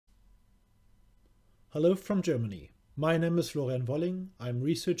Hello from Germany. My name is Florian Wolling. I'm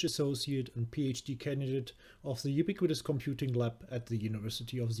Research Associate and PhD candidate of the Ubiquitous Computing Lab at the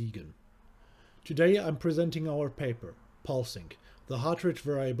University of Siegen. Today I'm presenting our paper, PulSync, the heart rate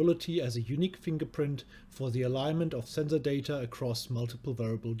variability as a unique fingerprint for the alignment of sensor data across multiple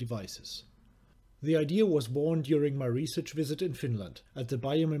wearable devices. The idea was born during my research visit in Finland at the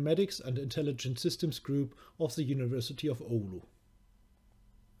Biomimetics and Intelligent Systems group of the University of Oulu.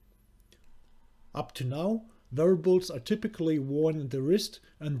 Up to now, wearables are typically worn in the wrist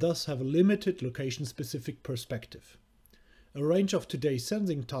and thus have a limited location-specific perspective. A range of today's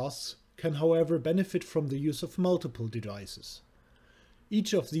sensing tasks can however benefit from the use of multiple devices.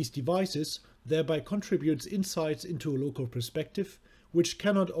 Each of these devices thereby contributes insights into a local perspective, which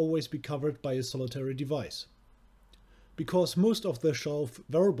cannot always be covered by a solitary device. Because most of the shelf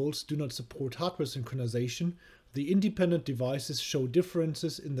wearables do not support hardware synchronization, the independent devices show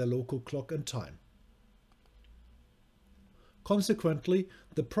differences in their local clock and time. Consequently,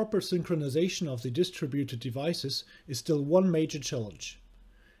 the proper synchronization of the distributed devices is still one major challenge.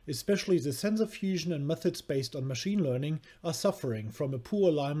 Especially the sensor fusion and methods based on machine learning are suffering from a poor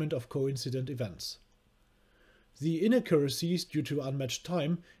alignment of coincident events. The inaccuracies due to unmatched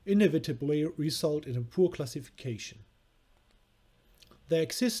time inevitably result in a poor classification. There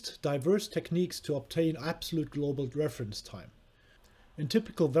exist diverse techniques to obtain absolute global reference time. In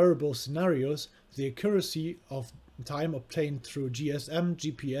typical wearable scenarios, the accuracy of time obtained through GSM,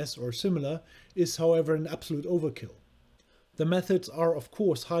 GPS or similar is however an absolute overkill. The methods are of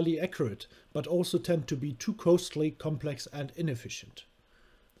course highly accurate, but also tend to be too costly, complex and inefficient.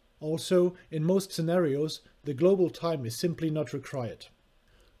 Also, in most scenarios, the global time is simply not required.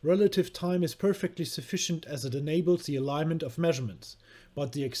 Relative time is perfectly sufficient as it enables the alignment of measurements,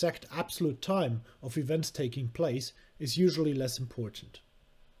 but the exact absolute time of events taking place is usually less important.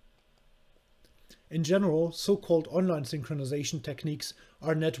 In general, so-called online synchronization techniques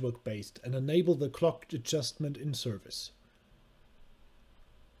are network-based and enable the clock adjustment in service.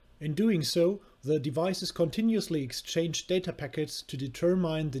 In doing so, the devices continuously exchange data packets to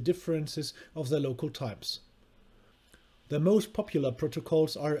determine the differences of their local times. The most popular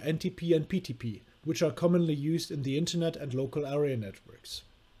protocols are NTP and PTP, which are commonly used in the internet and local area networks.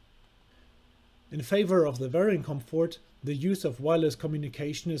 In favor of the varying comfort, the use of wireless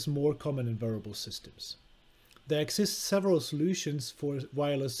communication is more common in wearable systems. There exist several solutions for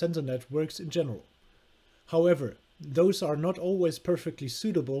wireless sensor networks in general. However, those are not always perfectly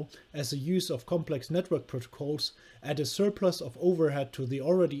suitable, as the use of complex network protocols add a surplus of overhead to the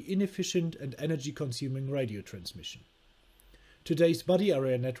already inefficient and energy-consuming radio transmission. Today's body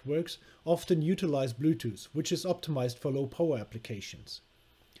area networks often utilize Bluetooth, which is optimized for low-power applications.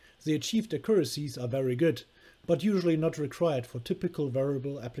 The achieved accuracies are very good, but usually not required for typical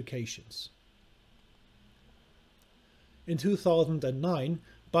wearable applications. In 2009,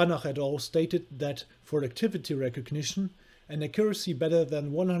 Banach et al. Stated that for activity recognition, an accuracy better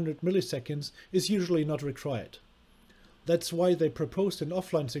than 100 milliseconds is usually not required. That's why they proposed an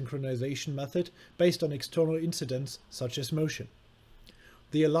offline synchronization method based on external incidents such as motion.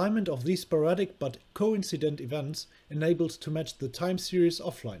 The alignment of these sporadic but coincident events enables to match the time series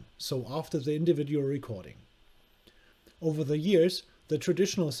offline, so after the individual recording. Over the years, the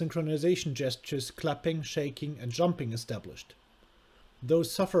traditional synchronization gestures clapping, shaking and jumping established.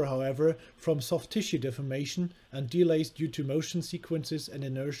 Those suffer, however, from soft tissue deformation and delays due to motion sequences and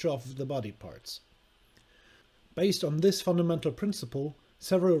inertia of the body parts. Based on this fundamental principle,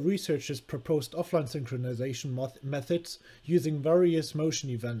 several researchers proposed offline synchronization methods using various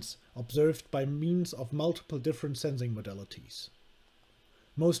motion events observed by means of multiple different sensing modalities.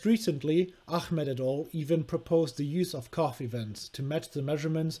 Most recently, Ahmed et al. Even proposed the use of cough events to match the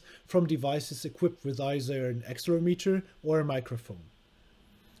measurements from devices equipped with either an accelerometer or a microphone.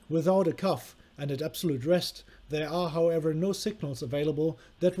 Without a cuff and at absolute rest, there are however no signals available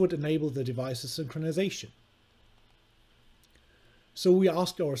that would enable the device's synchronization. So we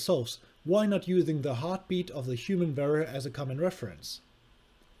asked ourselves, why not using the heartbeat of the human wearer as a common reference?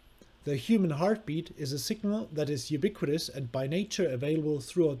 The human heartbeat is a signal that is ubiquitous and by nature available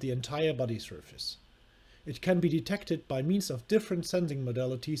throughout the entire body surface. It can be detected by means of different sensing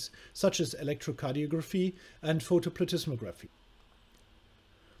modalities such as electrocardiography and photoplethysmography.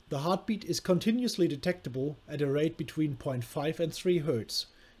 The heartbeat is continuously detectable at a rate between 0.5 and 3 Hz,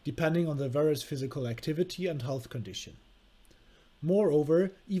 depending on the wearer's physical activity and health condition.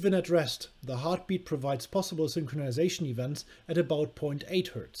 Moreover, even at rest, the heartbeat provides possible synchronization events at about 0.8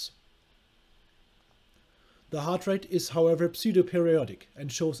 Hz. The heart rate is however pseudo-periodic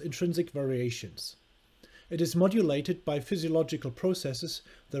and shows intrinsic variations. It is modulated by physiological processes,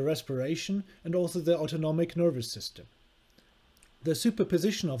 the respiration, and also the autonomic nervous system. The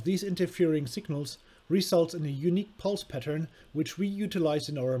superposition of these interfering signals results in a unique pulse pattern which we utilize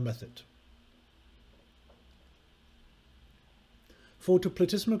in our method.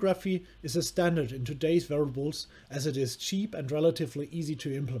 Photoplethysmography is a standard in today's wearables as it is cheap and relatively easy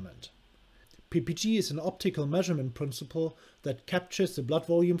to implement. PPG is an optical measurement principle that captures the blood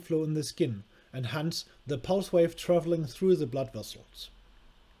volume flow in the skin and hence the pulse wave traveling through the blood vessels.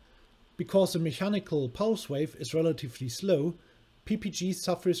 Because the mechanical pulse wave is relatively slow, PPG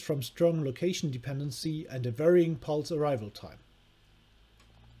suffers from strong location dependency and a varying pulse arrival time.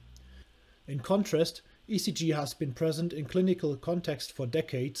 In contrast, ECG has been present in clinical context for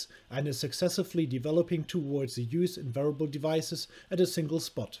decades and is successively developing towards the use in wearable devices at a single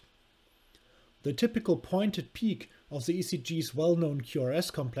spot. The typical pointed peak of the ECG's well-known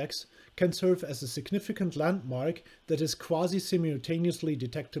QRS complex can serve as a significant landmark that is quasi-simultaneously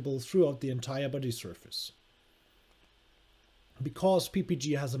detectable throughout the entire body surface. Because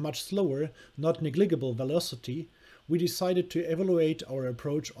PPG has a much slower, not negligible velocity, we decided to evaluate our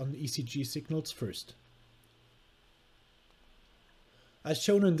approach on ECG signals first. As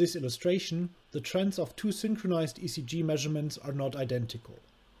shown in this illustration, the trends of two synchronized ECG measurements are not identical.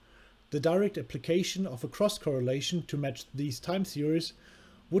 The direct application of a cross-correlation to match these time series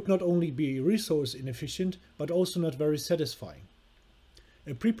would not only be resource inefficient, but also not very satisfying.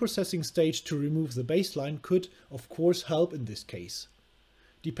 A preprocessing stage to remove the baseline could, of course, help in this case.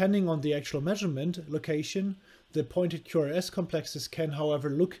 Depending on the actual measurement location, the pointed QRS complexes can, however,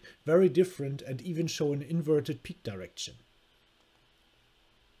 look very different and even show an inverted peak direction.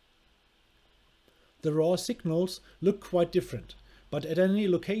 The raw signals look quite different, but at any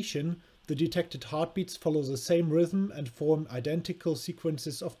location, the detected heartbeats follow the same rhythm and form identical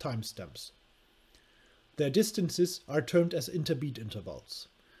sequences of timestamps. Their distances are termed as interbeat intervals.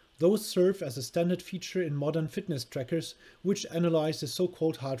 Those serve as a standard feature in modern fitness trackers which analyze the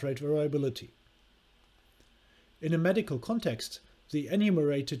so-called heart rate variability. In a medical context, the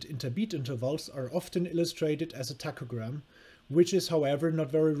enumerated interbeat intervals are often illustrated as a tachogram, which is however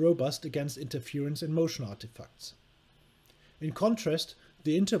not very robust against interference in motion artifacts. In contrast,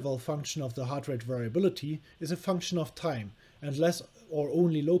 the interval function of the heart rate variability is a function of time and less or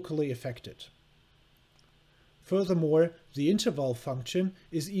only locally affected. Furthermore, the interval function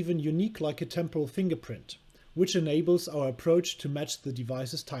is even unique like a temporal fingerprint, which enables our approach to match the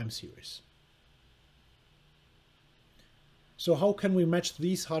device's time series. So how can we match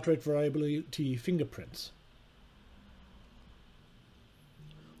these heart rate variability fingerprints?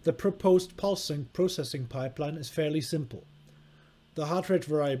 The proposed PulSync processing pipeline is fairly simple. The heart rate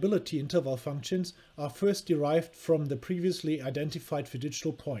variability interval functions are first derived from the previously identified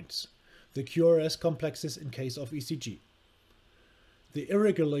fiducial points, the QRS complexes in case of ECG. The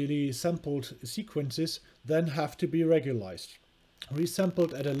irregularly sampled sequences then have to be regularized,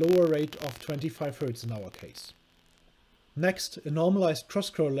 resampled at a lower rate of 25 Hz in our case. Next, a normalized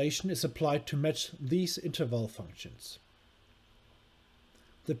cross-correlation is applied to match these interval functions.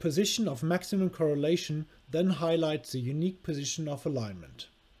 The position of maximum correlation then highlights the unique position of alignment.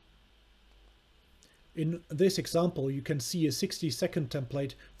 In this example, you can see a 60-second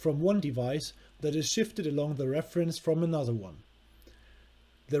template from one device that is shifted along the reference from another one.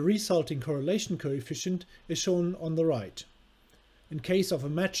 The resulting correlation coefficient is shown on the right. In case of a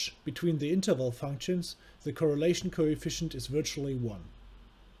match between the interval functions, the correlation coefficient is virtually 1.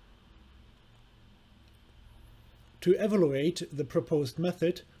 To evaluate the proposed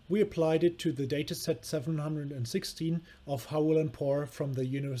method, we applied it to the dataset 716 of Howell and Poor from the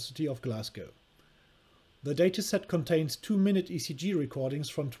University of Glasgow. The dataset contains 2-minute ECG recordings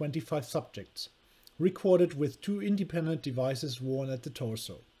from 25 subjects, recorded with 2 independent devices worn at the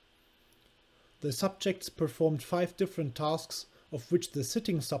torso. The subjects performed 5 different tasks, of which the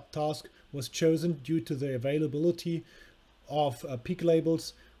sitting subtask was chosen due to the availability of peak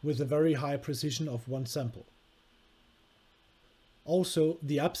labels with a very high precision of 1 sample. Also,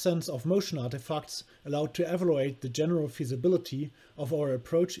 the absence of motion artifacts allowed to evaluate the general feasibility of our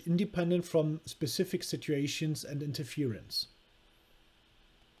approach independent from specific situations and interference.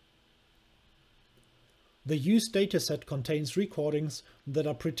 The used dataset contains recordings that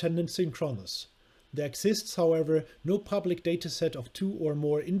are pretended synchronous. There exists, however, no public dataset of 2 or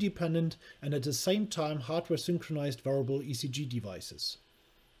more independent and at the same time hardware synchronized wearable ECG devices.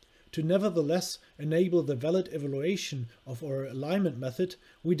 To nevertheless enable the valid evaluation of our alignment method,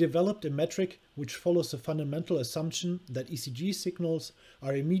 we developed a metric which follows the fundamental assumption that ECG signals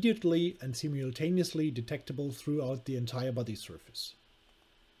are immediately and simultaneously detectable throughout the entire body surface.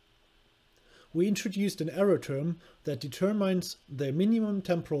 we introduced an error term that determines the minimum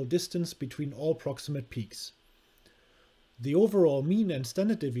temporal distance between all proximate peaks. The overall mean and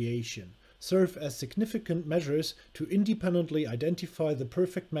standard deviation serve as significant measures to independently identify the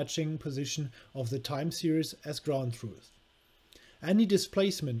perfect matching position of the time series as ground truth. Any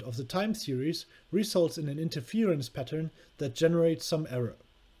displacement of the time series results in an interference pattern that generates some error.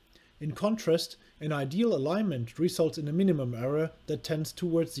 In contrast, an ideal alignment results in a minimum error that tends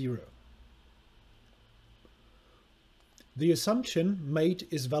towards zero. The assumption made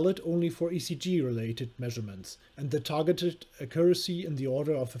is valid only for ECG-related measurements and the targeted accuracy in the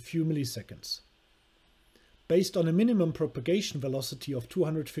order of a few milliseconds. Based on a minimum propagation velocity of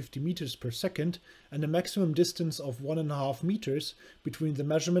 250 meters per second and a maximum distance of 1.5 meters between the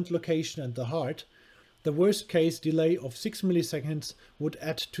measurement location and the heart, the worst-case delay of 6 milliseconds would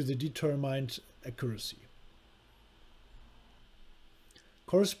add to the determined accuracy.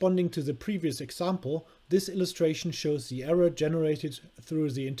 Corresponding to the previous example, this illustration shows the error generated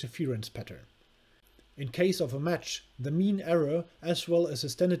through the interference pattern. In case of a match, the mean error as well as the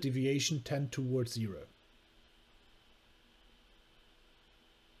standard deviation tend towards zero.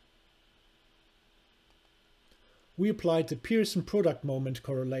 We applied the Pearson product moment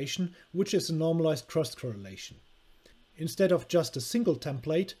correlation, which is a normalized cross correlation. Instead of just a single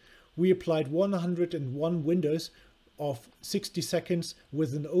template, we applied 101 windows of 60 seconds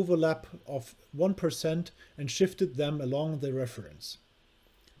with an overlap of 1% and shifted them along the reference.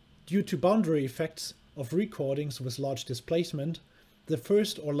 Due to boundary effects of recordings with large displacement, the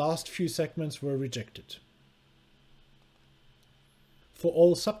first or last few segments were rejected. For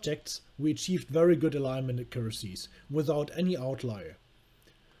all subjects, we achieved very good alignment accuracies without any outlier.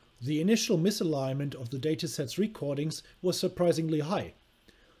 The initial misalignment of the dataset's recordings was surprisingly high.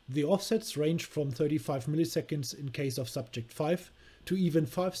 The offsets ranged from 35 milliseconds in case of subject 5 to even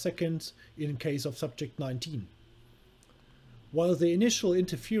 5 seconds in case of subject 19. While the initial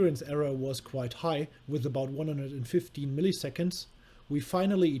interference error was quite high with about 115 milliseconds, we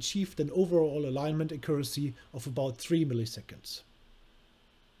finally achieved an overall alignment accuracy of about 3 milliseconds.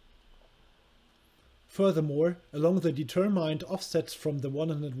 Furthermore, along the determined offsets from the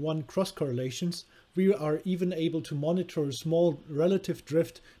 101 cross correlations, we are even able to monitor a small relative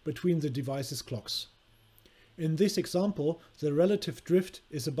drift between the device's clocks. In this example, the relative drift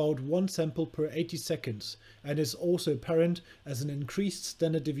is about 1 sample per 80 seconds and is also apparent as an increased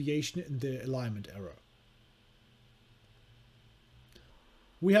standard deviation in the alignment error.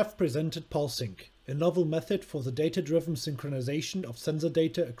 We have presented PulSync, a novel method for the data-driven synchronization of sensor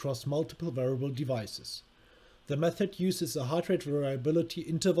data across multiple wearable devices. The method uses a heart rate variability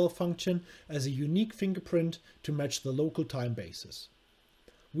interval function as a unique fingerprint to match the local time bases.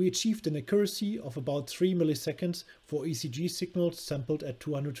 We achieved an accuracy of about 3 milliseconds for ECG signals sampled at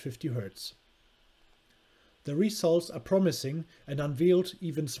 250 Hz. The results are promising and unveiled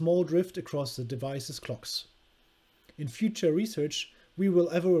even small drift across the device's clocks. In future research, we will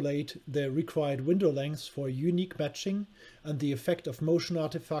evaluate the required window lengths for unique matching and the effect of motion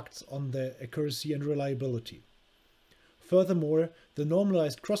artifacts on the accuracy and reliability. Furthermore, the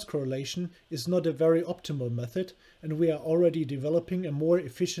normalized cross-correlation is not a very optimal method, and we are already developing a more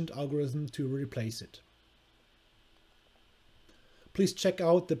efficient algorithm to replace it. Please check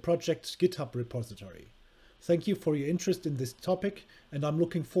out the project's GitHub repository. Thank you for your interest in this topic, and I'm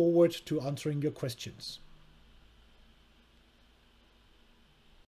looking forward to answering your questions.